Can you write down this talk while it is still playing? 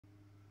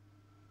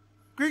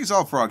Greetings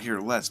all, Frog here.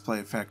 Let's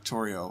play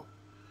Factorio.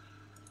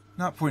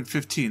 Not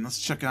 0.15. Let's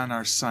check on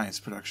our science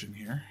production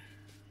here.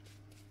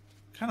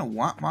 Kind of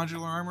want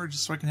modular armor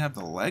just so I can have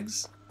the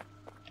legs.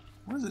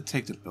 What does it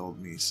take to build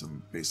me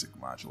some basic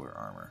modular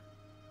armor?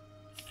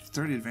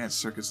 30 advanced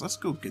circuits. Let's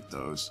go get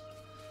those.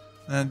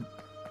 And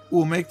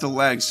we'll make the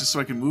legs just so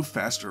I can move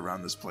faster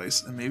around this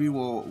place. And maybe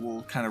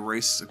we'll kind of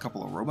race a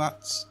couple of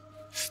robots.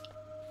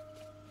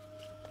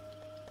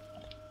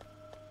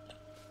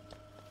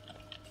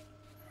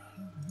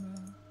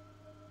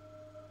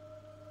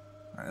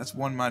 Alright, that's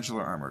one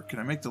modular armor. Can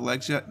I make the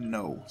legs yet?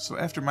 No. So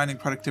after mining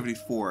productivity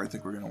 4, I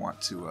think we're going to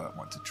want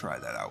to try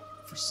that out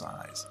for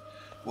size.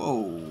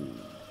 Whoa.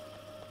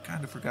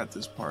 Kind of forgot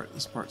this part.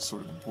 This part's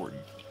sort of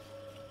important.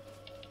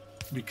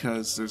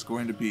 Because there's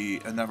going to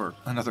be another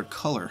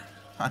color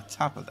on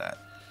top of that.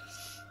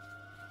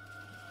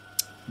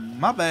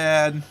 My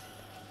bad.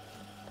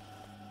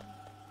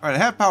 Alright,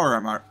 I have power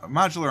armor,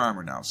 modular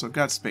armor now, so I've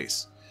got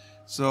space.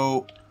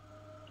 So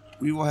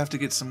we will have to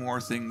get some more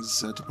things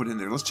to put in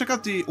there. Let's check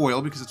out the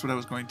oil, because that's what I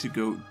was going to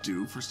go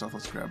do. First off,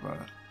 let's grab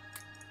a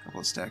couple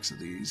of stacks of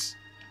these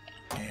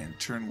and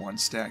turn one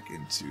stack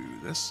into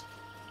this.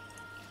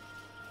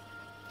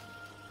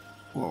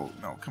 Whoa,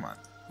 no, come on.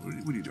 What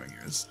are you doing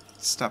here?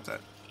 Stop that.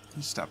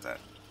 You stop that.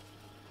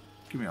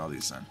 Give me all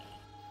these then.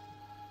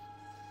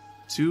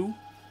 2,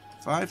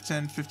 5,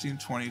 10, 15,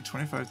 20,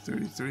 25,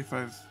 30,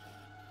 35.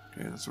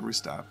 Okay, that's where we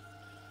stop.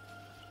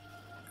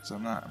 Because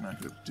I'm not going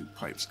to do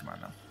pipes. Come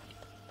on now.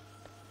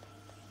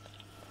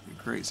 You're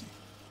crazy.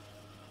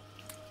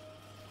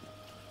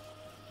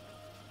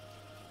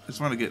 I just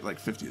want to get like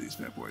 50 of these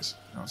bad boys.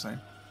 You know what I'm saying?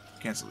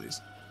 Cancel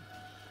these.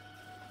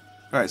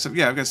 Alright, so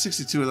yeah, I've got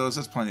 62 of those.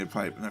 That's plenty of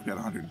pipe. And I've got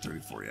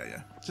 134.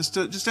 Yeah. Just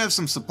to have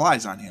some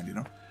supplies on hand, you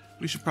know?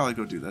 We should probably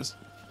go do this.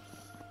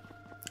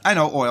 I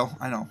know, oil.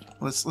 I know.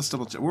 Let's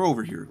double check. We're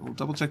over here. We'll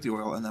double check the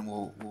oil, and then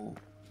we'll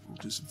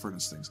do some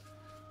furnace things.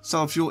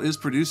 Solid fuel is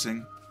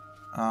producing.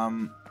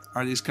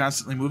 Are these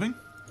constantly moving?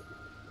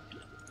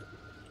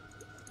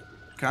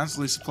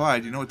 Constantly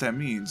supplied. You know what that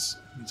means.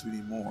 It means we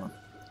need more.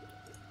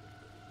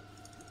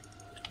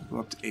 We'll go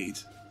up to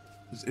 8.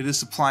 It is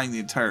supplying the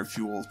entire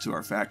fuel to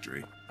our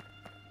factory.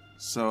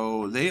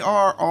 So they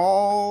are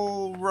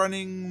all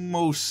running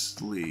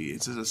mostly.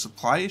 Is it a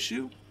supply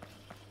issue?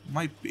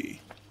 Might be.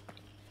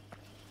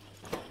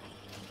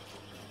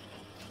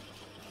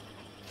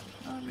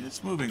 I mean,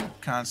 it's moving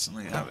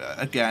constantly.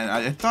 Again,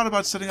 I thought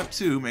about setting up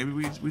 2. Maybe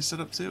we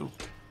set up 2.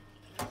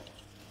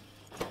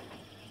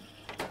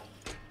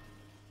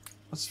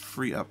 Let's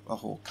free up a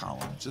whole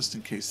column, just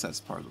in case that's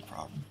part of the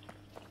problem.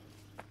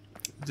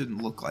 It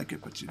didn't look like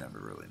it, but you never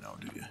really know,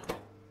 do you?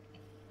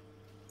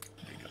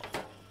 There you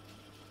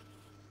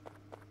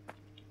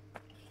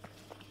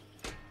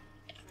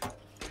go.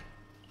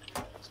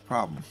 It's a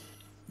problem.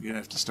 You're going to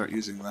have to start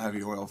using the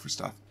heavy oil for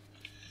stuff.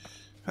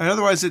 And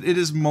otherwise, it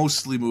is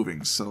mostly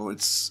moving, so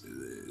it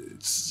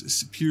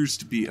appears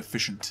to be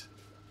efficient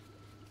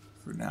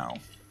for now.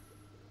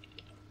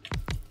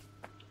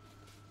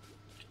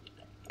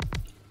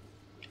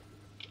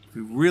 If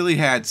we really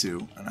had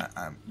to,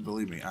 and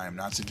believe me, I am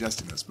not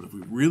suggesting this, but if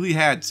we really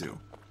had to,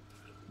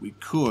 we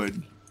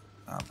could.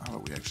 How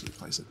about we actually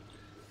place it?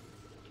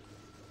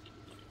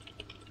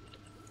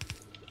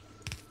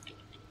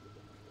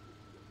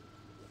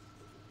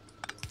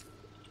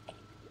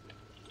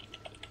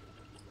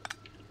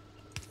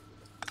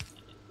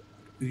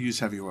 We use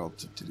heavy oil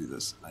to do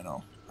this. I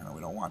know we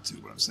don't want to,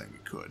 but I'm saying we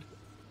could.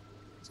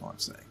 That's all I'm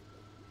saying.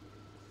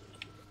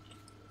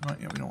 Oh,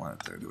 yeah, we don't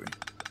want it there, do we?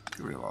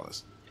 Get rid of all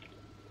this.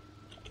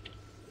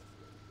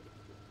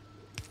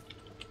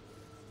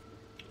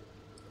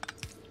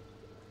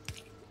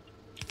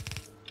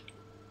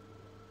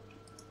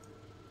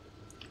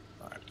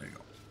 Alright, there you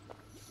go.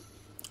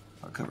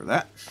 I'll cover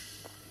that.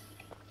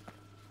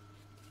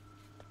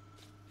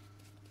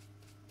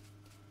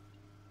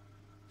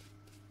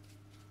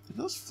 Did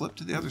those flip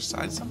to the other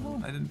side somehow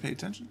and I didn't pay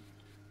attention?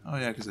 Oh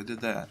yeah, because I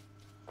did that.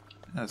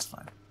 That's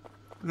fine.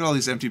 Look at all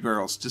these empty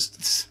barrels.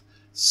 Just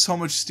so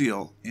much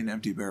steel in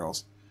empty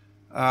barrels.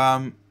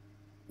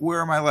 Where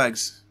are my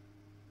legs?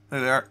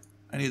 There they are.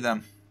 I need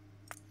them.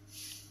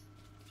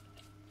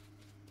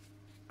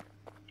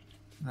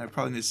 I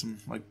probably need some,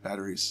 like,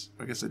 batteries.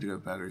 I guess I do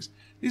have batteries.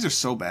 These are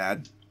so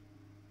bad.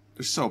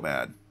 They're so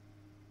bad.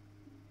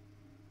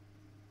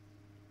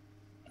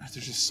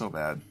 They're just so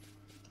bad.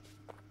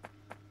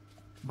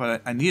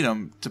 But I need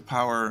them to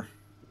power...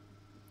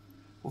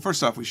 Well,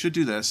 first off, we should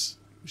do this.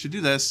 We should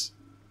do this.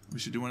 We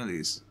should do one of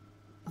these.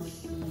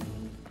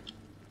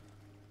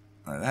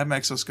 Alright, I have my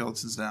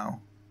exoskeletons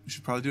now. We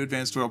should probably do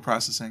advanced oil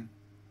processing.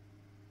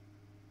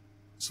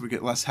 So we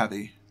get less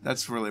heavy.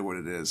 That's really what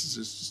it is. It's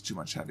just too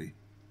much heavy.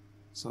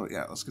 So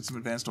yeah, let's get some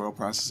advanced oil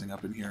processing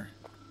up in here.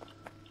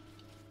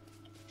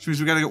 Which means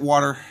we gotta get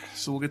water.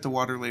 So we'll get the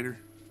water later.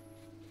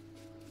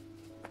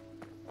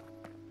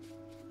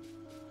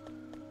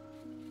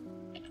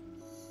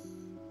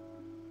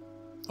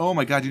 Oh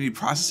my god, you need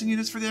processing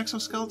units for the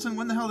exoskeleton?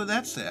 When the hell did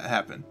that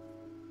happen?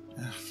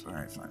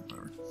 Alright, fine,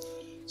 whatever.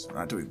 So we're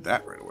not doing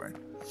that right away.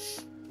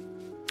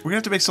 We're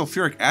going to have to make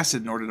sulfuric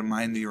acid in order to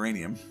mine the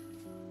uranium.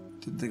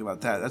 Didn't think about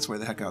that. That's way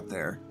the heck out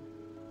there.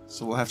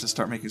 So we'll have to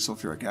start making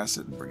sulfuric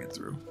acid and bring it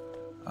through.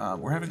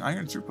 We're having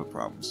iron throughput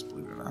problems,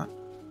 believe it or not.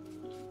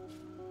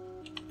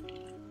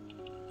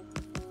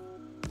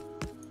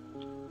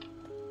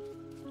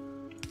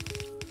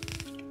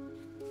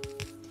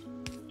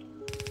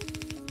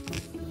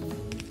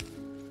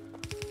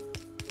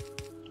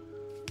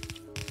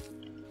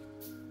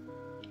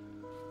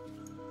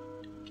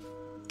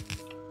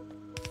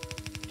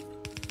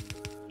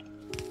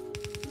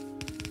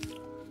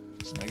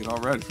 Make it all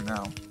red for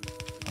now.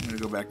 I'm going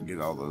to go back and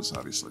get all those,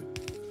 obviously.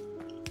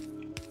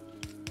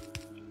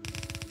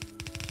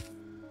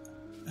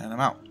 And I'm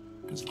out.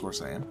 Because of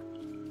course I am.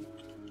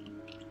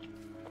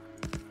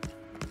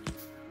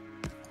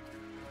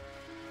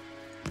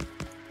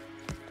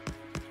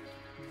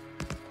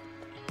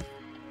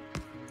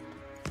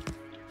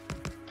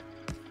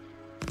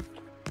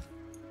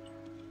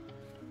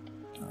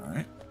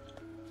 Alright.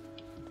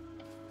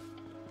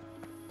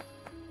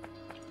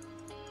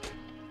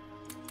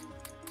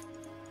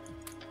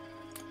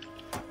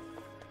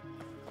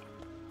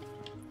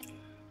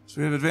 So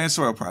we have advanced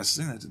oil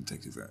processing. That didn't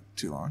take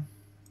too long.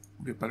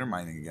 We'll get better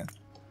mining again.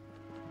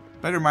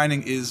 Better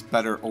mining is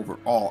better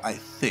overall, I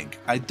think.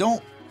 I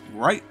don't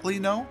rightly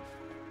know,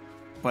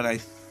 but I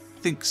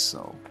think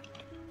so.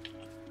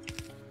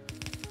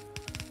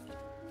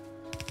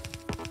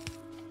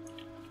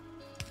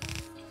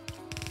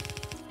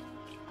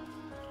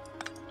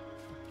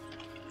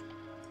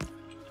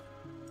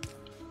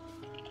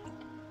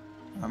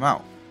 I'm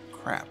out.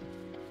 Crap.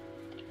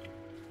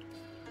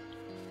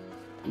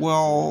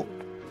 Well...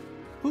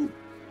 Ooh.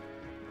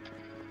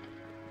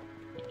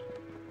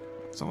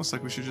 It's almost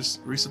like we should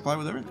just resupply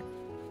with everything.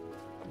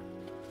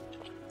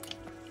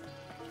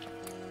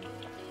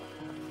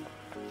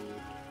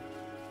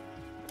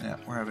 Yeah,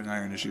 we're having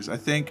iron issues. I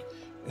think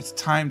it's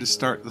time to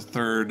start the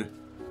third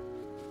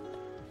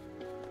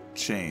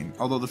chain.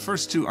 Although the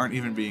first two aren't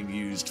even being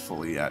used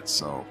fully yet,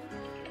 so...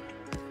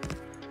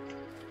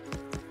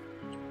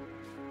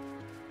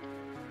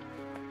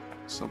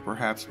 So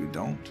perhaps we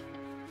don't.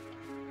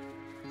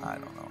 I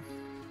don't know.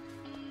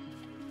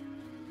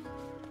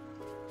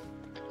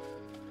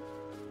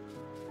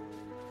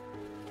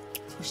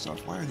 First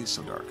off, why are these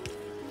so dark?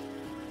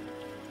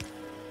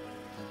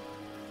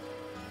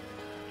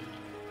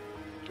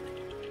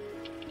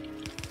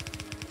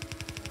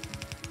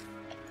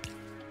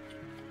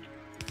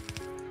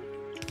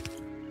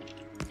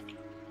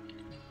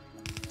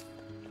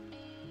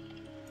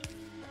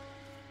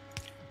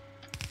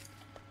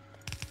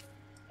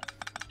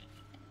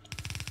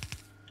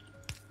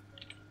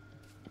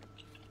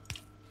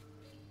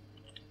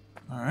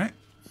 All right.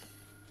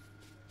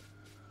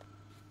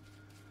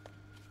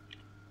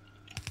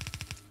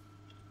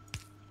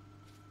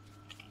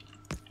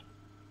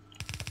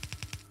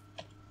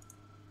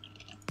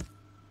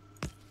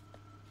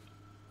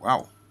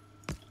 Wow.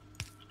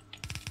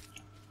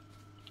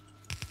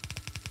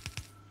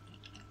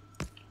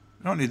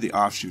 I don't need the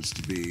offshoots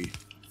to be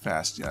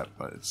fast yet,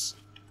 but it's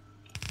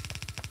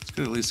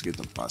good at least to get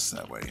the bus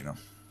that way, you know.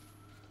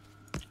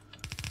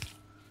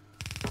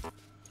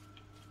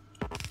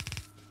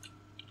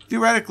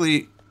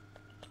 Theoretically,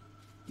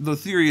 the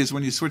theory is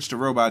when you switch to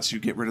robots, you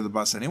get rid of the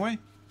bus anyway.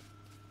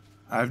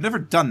 I've never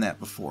done that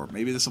before.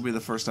 Maybe this will be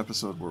the first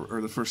episode or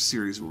the first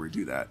series where we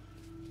do that.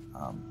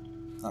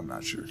 I'm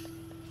not sure.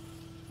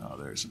 Oh,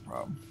 there's a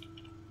problem.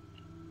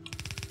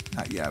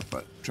 Not yet,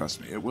 but trust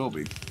me, it will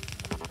be.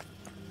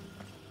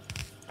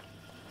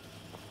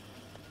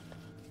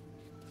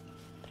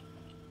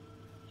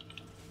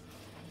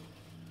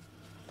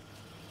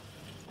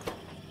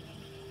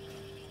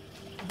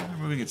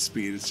 Moving at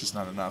speed, it's just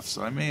not enough,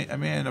 so I may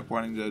end up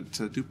wanting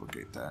to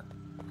duplicate that.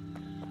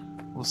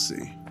 We'll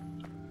see.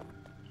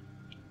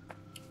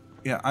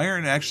 Yeah,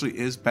 iron actually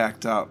is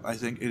backed up. I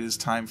think it is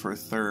time for a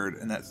third,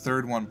 and that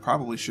third one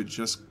probably should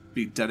just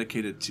be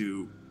dedicated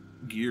to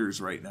gears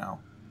right now.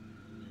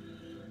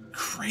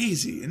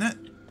 Crazy, isn't it?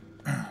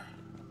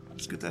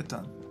 Let's get that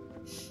done.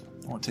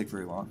 It won't take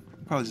very long.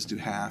 I'll probably just do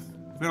half.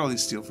 I've got all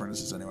these steel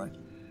furnaces anyway.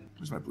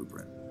 Where's my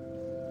blueprint?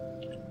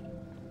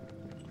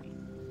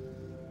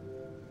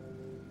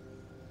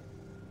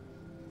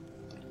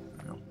 There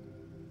we go.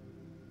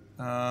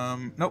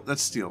 Nope,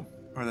 that's steel.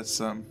 Or that's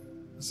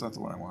not the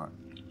one I want.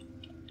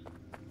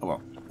 Oh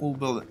well, we'll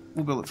build it.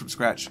 We'll build it from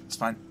scratch. It's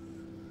fine.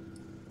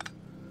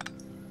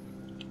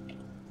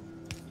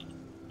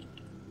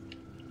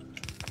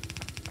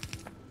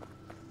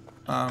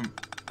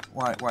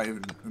 Why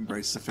even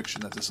embrace the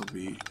fiction that this will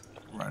be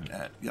run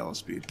at yellow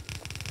speed?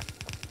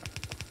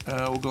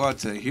 We'll go out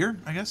to here,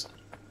 I guess.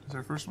 Is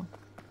our first one?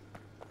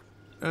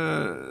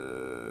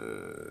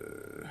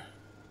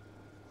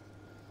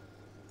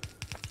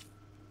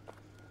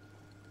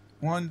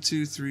 1,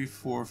 2, 3,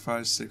 4,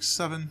 5, 6,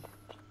 7.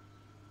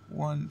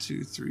 1,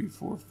 2, 3,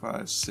 4,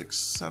 5, 6,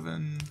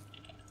 7.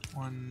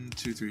 1,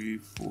 2, 3,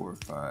 4,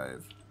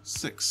 5,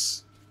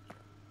 6.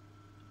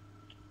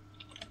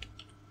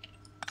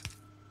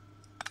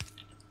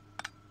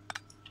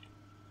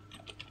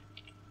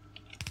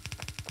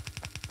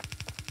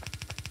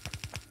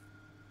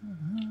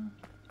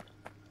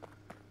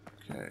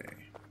 Okay.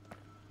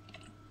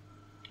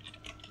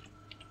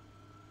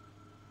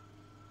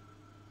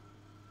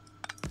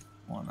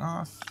 One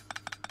off.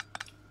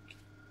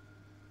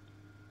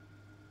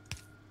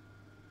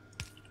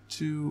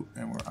 2,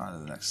 and we're on to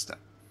the next step.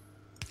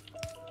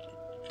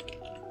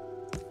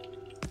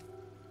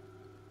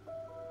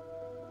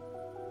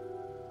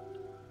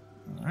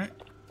 Alright.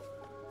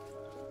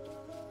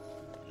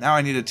 Now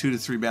I need a 2 to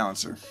 3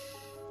 balancer.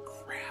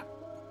 Crap.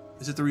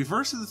 Is it the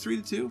reverse of the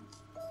 3 to 2?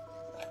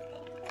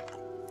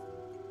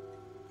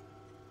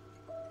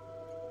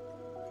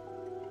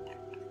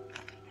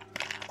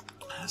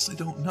 I honestly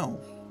don't know.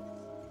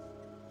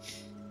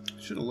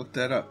 Should have looked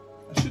that up.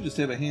 I should just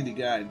have a handy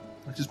guide.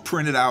 I just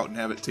print it out and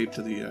have it taped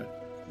to the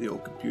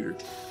old computer.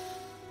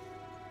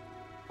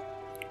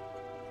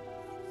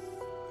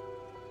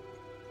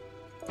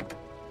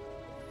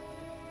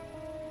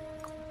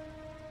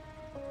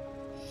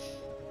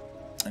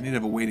 I need to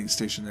have a waiting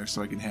station there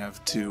so I can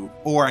have 2.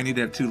 Or I need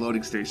to have 2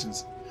 loading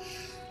stations.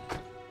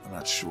 I'm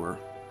not sure.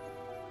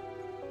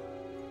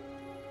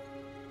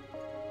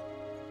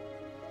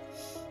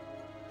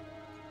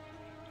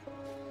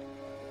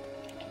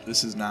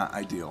 This is not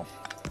ideal.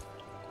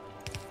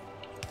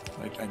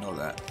 Like, I know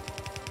that.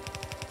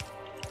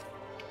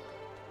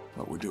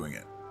 But we're doing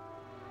it.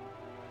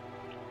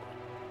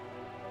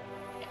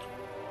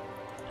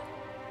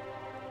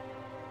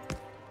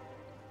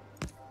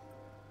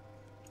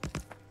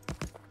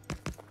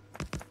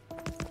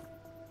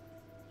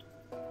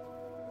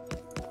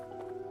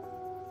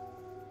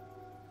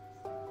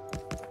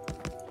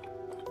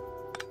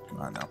 Come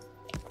on now.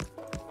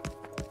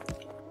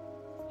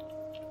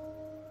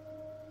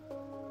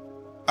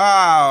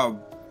 Ah,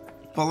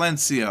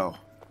 Valencio.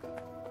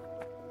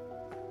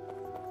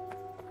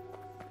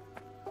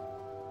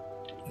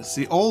 It's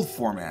the old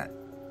format.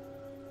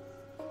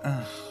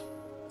 Ugh.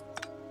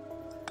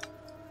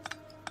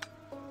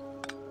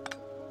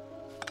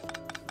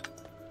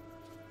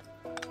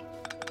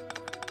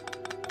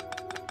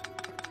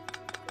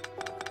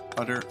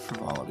 Utter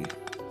frivolity.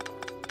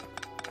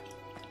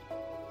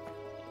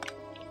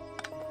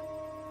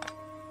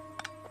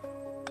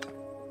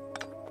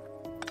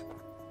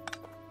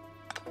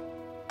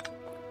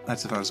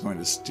 That's if I was going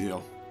to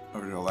steal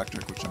over to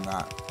electric, which I'm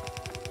not.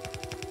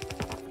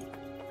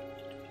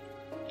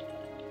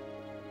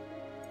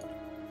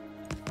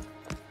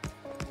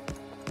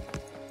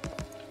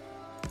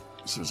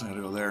 So I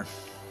gotta go there.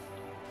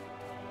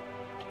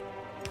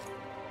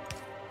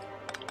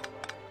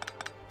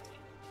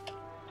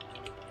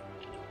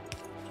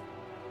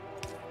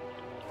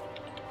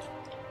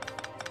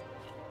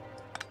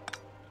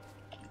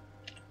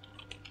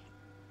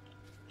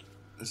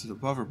 Is it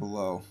above or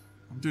below?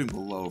 I'm doing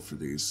below for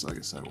these, so I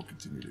guess I will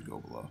continue to go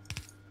below.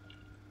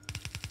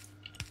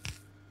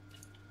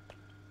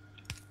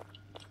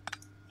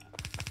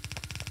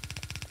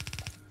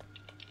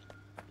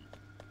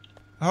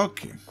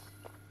 Okay.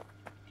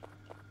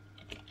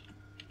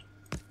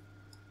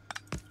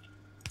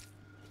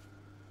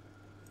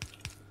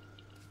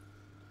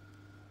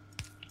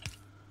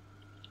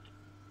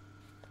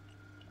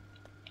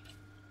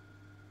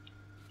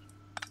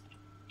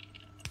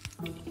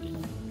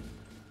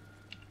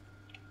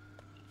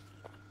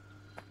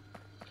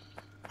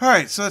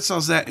 Alright, so that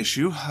solves that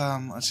issue.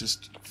 Let's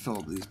just fill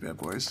up these bad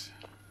boys.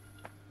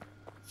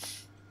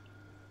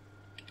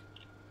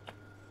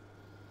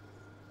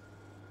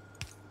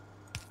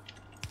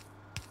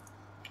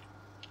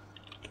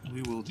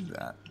 We will do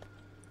that.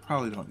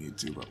 Probably don't need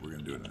to, but we're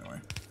going to do it anyway.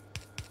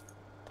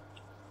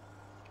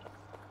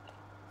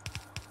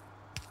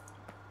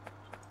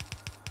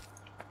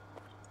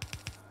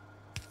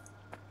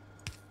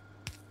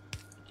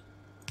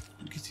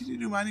 We continue to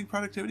do mining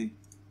productivity?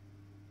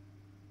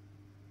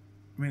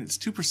 I mean, it's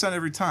 2%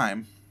 every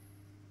time.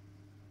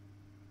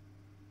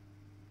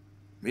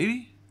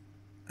 Maybe?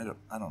 I don't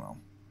know.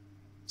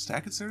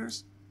 Stack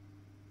inserters?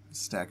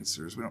 Stack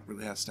inserters. We don't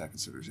really have stack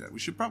inserters yet. We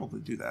should probably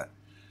do that.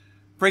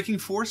 Braking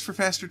force for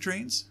faster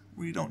trains?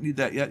 We don't need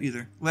that yet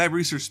either. Lab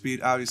research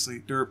speed, obviously.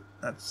 Derp.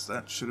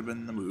 That should have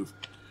been the move.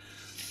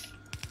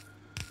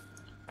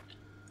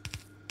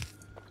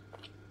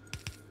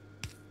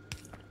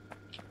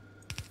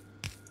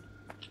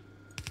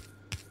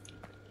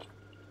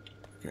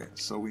 Okay,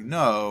 so we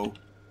know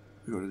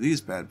if we go to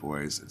these bad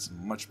boys, it's a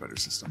much better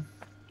system.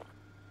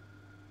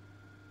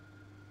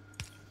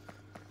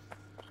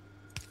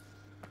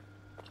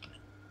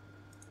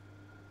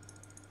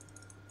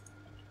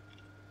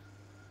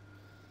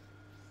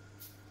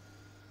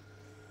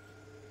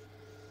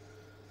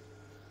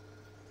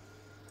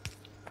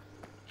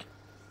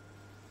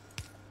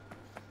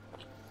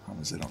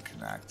 Problem is they don't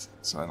connect,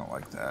 so I don't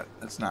like that.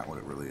 That's not what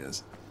it really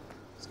is.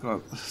 Let's go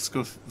up, let's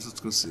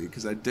go see,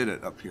 because I did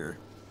it up here.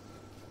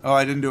 Oh,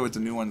 I didn't do it with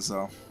the new ones,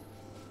 though.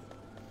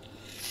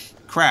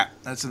 Crap.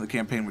 That's in the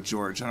campaign with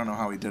George. I don't know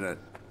how he did it.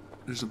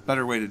 There's a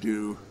better way to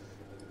do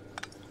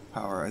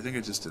power. I think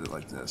I just did it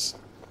like this.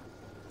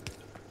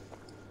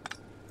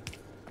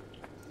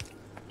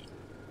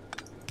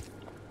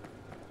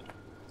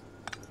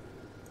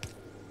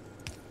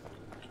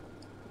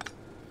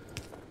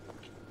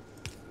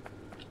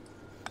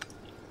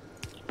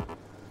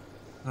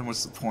 then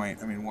what's the point?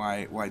 I mean,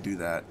 why do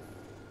that?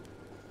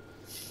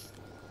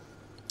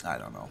 I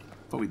don't know,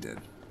 but we did.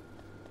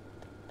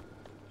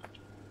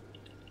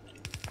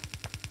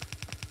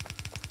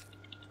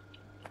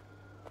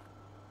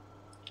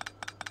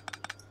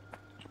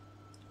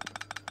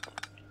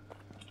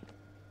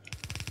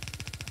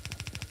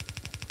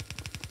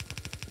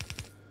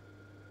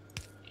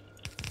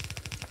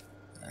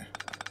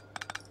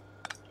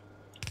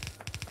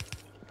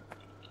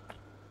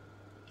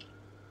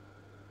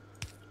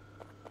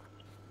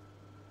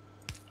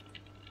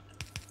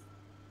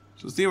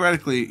 So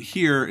theoretically,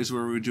 here is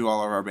where we would do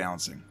all of our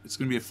balancing. It's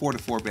going to be a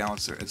 4-to-4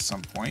 balancer at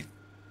some point,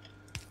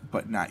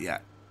 but not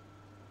yet.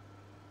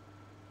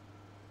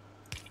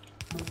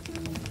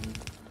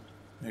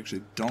 We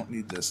actually don't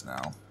need this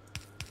now,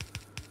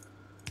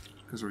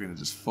 because we're going to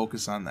just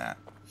focus on that.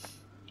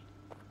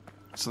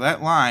 So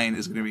that line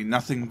is going to be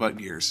nothing but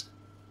gears.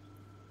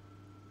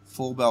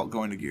 Full belt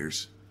going to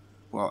gears.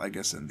 Well, I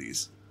guess in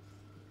these.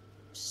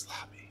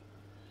 Sloppy.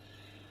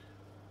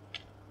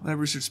 Lab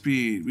research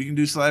speed. We can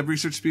do lab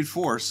research speed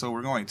 4, so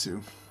we're going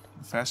to.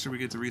 The faster we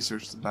get to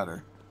research, the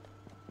better.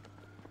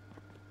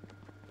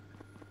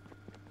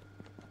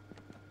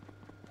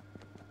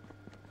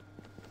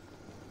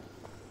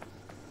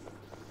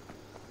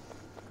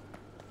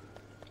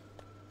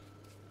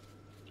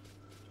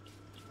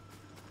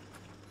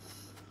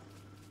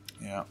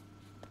 Yeah.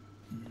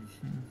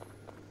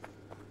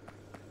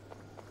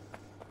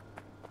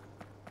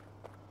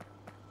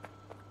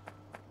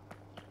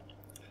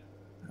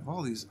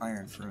 All these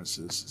iron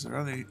furnaces. Is there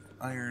other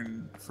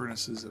iron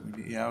furnaces that we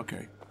need? Yeah,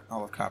 okay.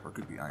 All of copper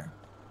could be iron.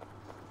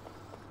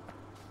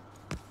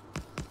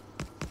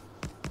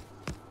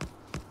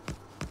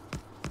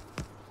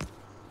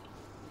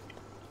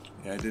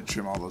 Yeah, I did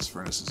trim all those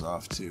furnaces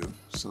off too,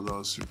 so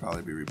those should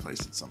probably be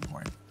replaced at some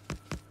point.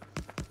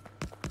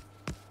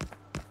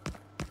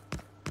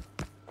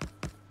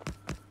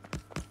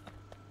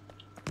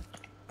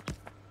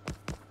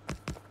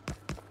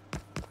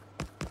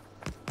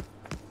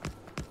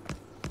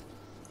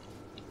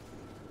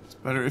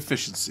 Better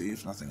efficiency,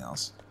 if nothing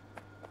else.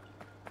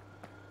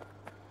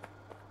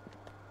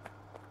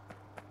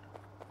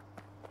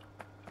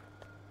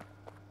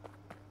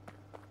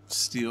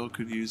 Steel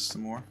could use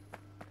some more.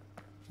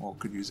 Well,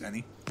 could use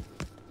any.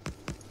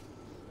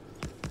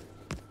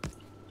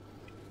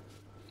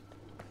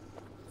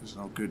 There's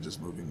no good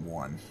just moving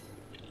one,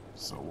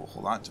 so we'll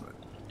hold on to it.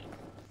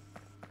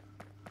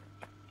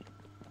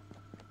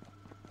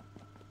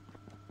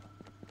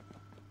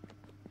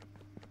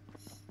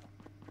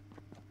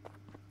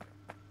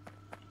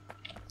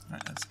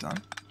 Alright, that's done.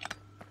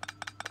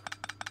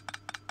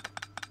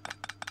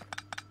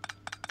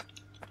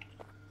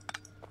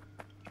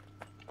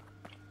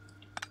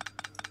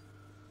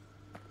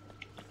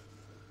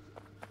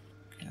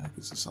 Okay, that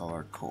gives us all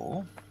our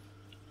coal.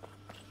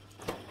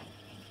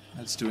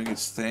 That's doing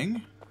its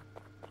thing.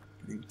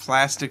 Getting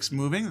plastics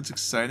moving, that's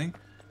exciting.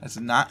 That's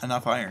not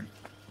enough iron.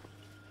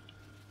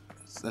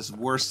 That's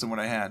worse than what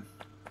I had.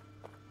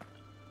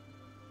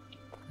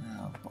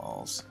 Oh,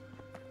 balls.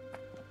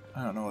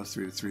 I don't know a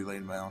 3-to-3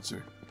 lane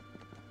balancer.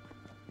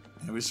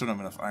 Yeah, we just don't have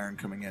enough iron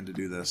coming in to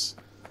do this.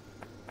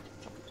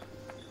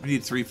 We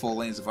need 3 full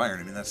lanes of iron.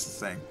 I mean, that's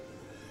the thing.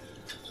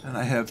 And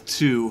I have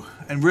 2.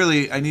 And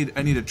really, I need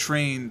a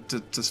train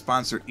to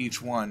sponsor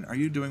each one. Are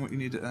you doing what you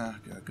need to?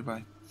 God,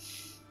 goodbye.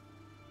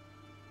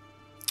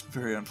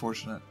 Very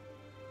unfortunate.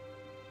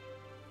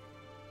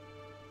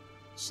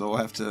 So we'll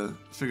have to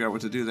figure out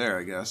what to do there,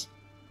 I guess.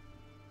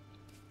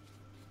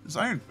 This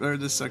iron or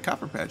this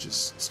copper patch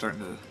is starting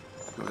to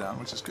go down,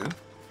 which is good.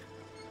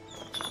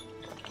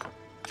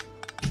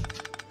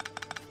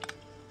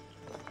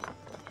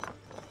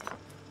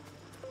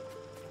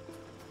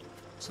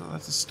 So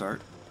that's a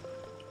start.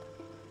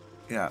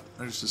 Yeah,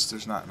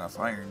 there's not enough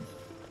iron.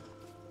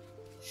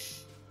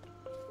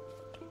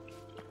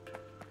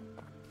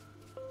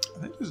 I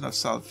think there's enough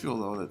solid fuel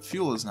though that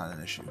fuel is not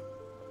an issue,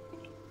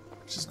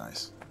 which is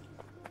nice.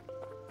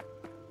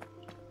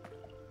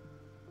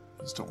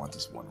 I just don't want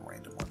this one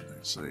random one there.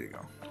 So there you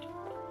go.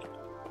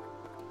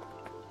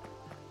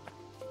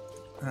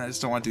 And I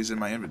just don't want these in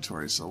my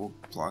inventory, so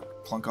we'll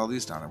plunk all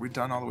these down. Are we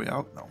done all the way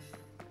out? No.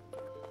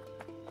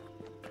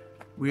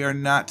 We are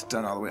not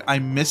done all the way. I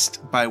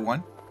missed by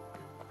 1.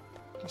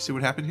 You see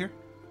what happened here?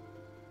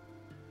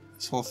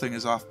 This whole thing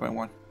is off by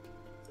 1.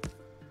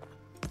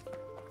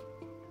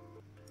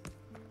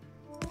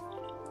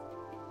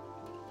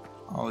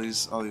 All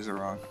these are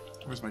wrong.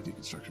 Where's my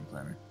deconstruction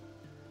planner?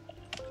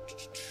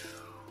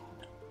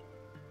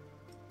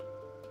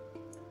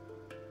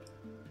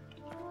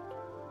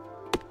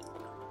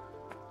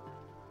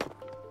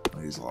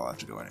 Well, these will all have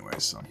to go anyway,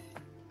 so.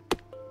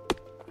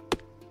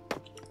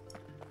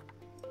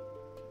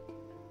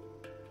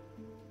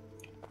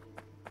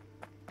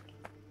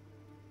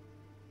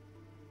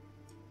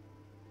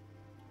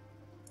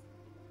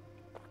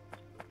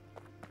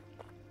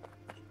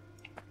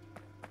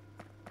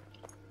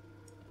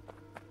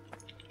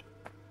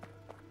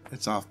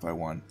 It's off by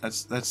 1.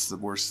 That's the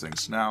worst thing.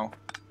 So now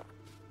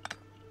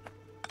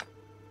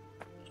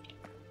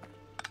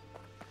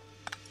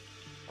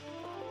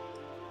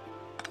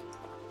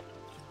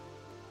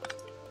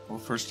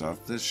First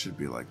off, this should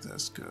be like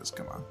this, because,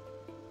 come on.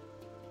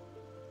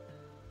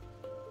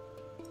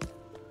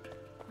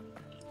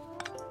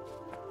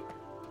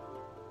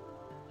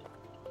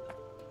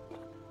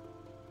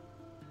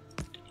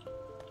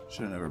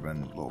 Should have never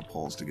been little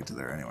poles to get to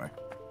there anyway.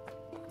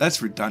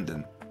 That's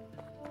redundant.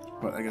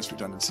 But I guess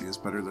redundancy is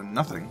better than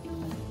nothing.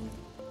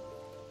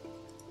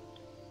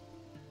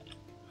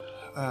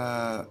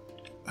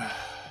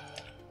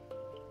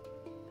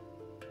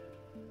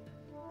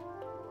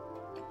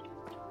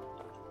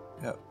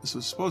 Yeah, this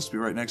was supposed to be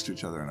right next to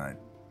each other, and I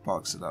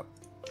boxed it up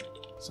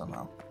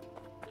somehow.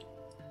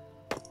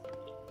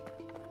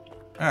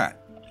 Alright.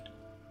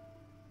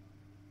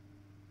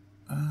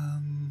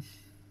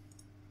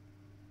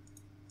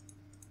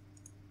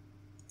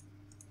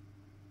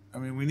 I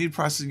mean, we need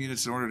processing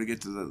units in order to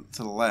get to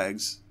the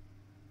legs.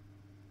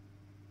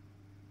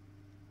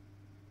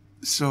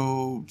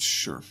 So,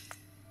 sure.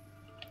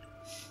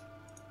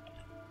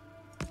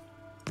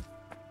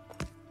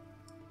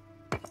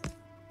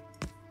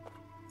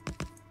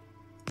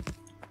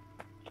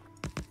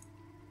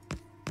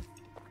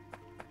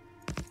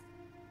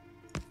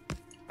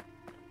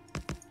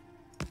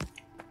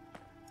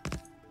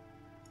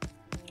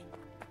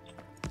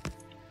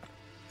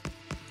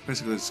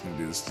 Basically, it's going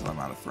to do this until I'm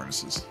out of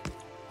furnaces.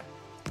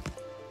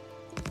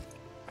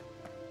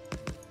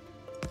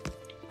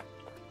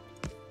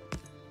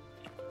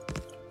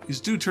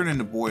 These do turn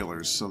into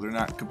boilers, so they're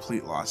not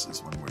complete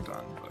losses when we're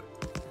done, but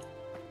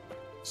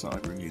it's not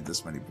like we need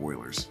this many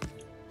boilers.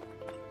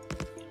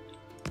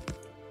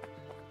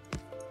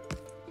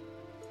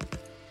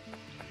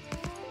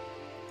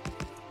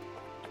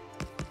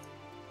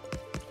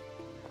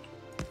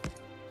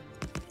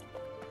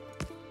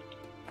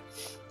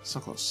 So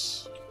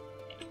close.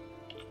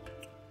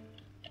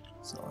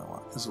 That's not what I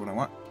want. This is what I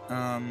want.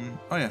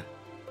 Oh yeah.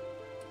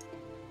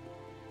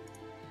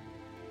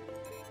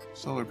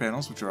 Solar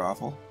panels, which are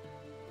awful.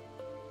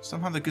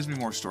 Somehow that gives me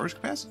more storage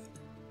capacity?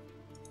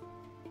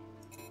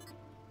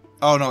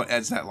 Oh no, it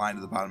adds that line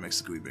to the bottom,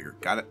 makes the GUI bigger.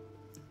 Got it.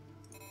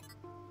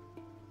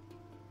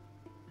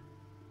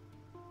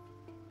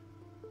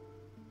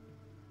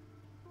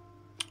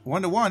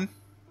 One to one.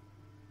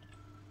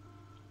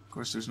 Of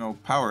course, there's no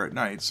power at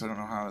night, so I don't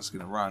know how it's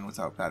going to run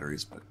without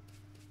batteries, but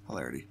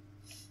hilarity.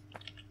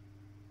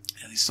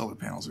 Yeah, these solar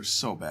panels are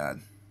so bad.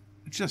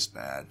 They're just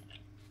bad.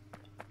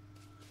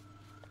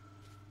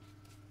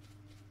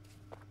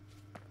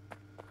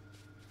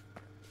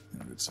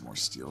 I'll get some more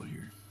steel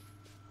here.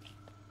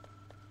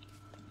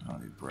 I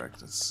don't need brick.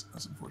 That's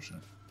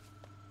unfortunate.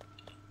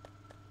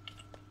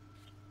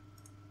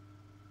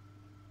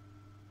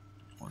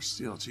 More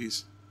steel.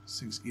 Jeez, these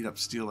things eat up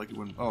steel like it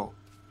wouldn't. Oh,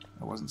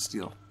 that wasn't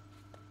steel.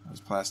 That was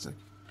plastic.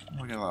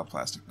 Oh, we got a lot of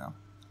plastic now.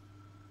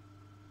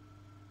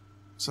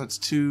 So that's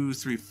 2,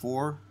 3,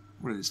 4.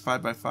 What are these?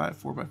 5 by 5,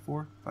 4 by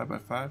 4, 5 by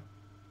 5.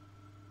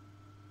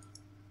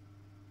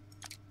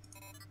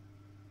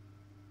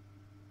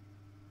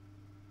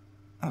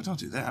 Oh, don't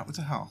do that. What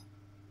the hell?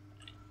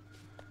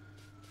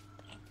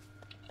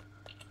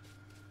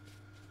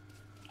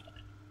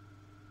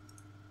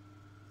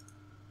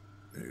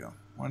 There you go.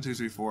 1, 2,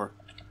 3, 4.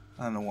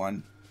 On the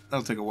 1.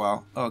 That'll take a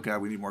while. Oh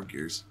god, we need more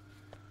gears.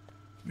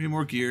 We need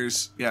more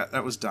gears. Yeah,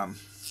 that was dumb.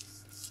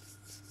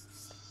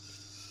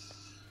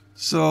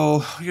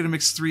 So we gotta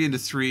mix 3 into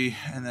 3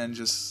 and then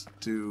just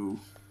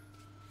do,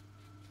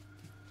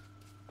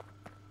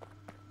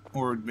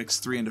 or mix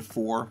 3 into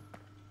 4.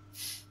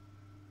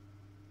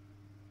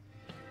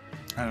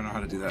 I don't know how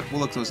to do that. We'll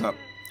look those up.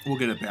 We'll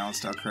get it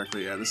balanced out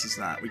correctly. Yeah, this is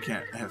not, we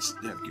can't have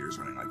gears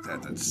running like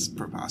that. That's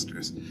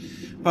preposterous.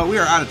 But we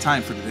are out of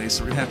time for today,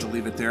 so we're gonna have to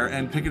leave it there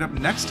and pick it up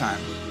next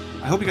time.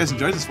 I hope you guys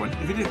enjoyed this one.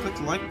 If you did, click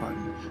the like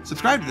button.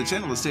 Subscribe to the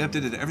channel to stay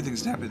updated to everything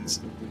that happens.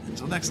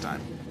 Until next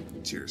time,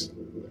 cheers.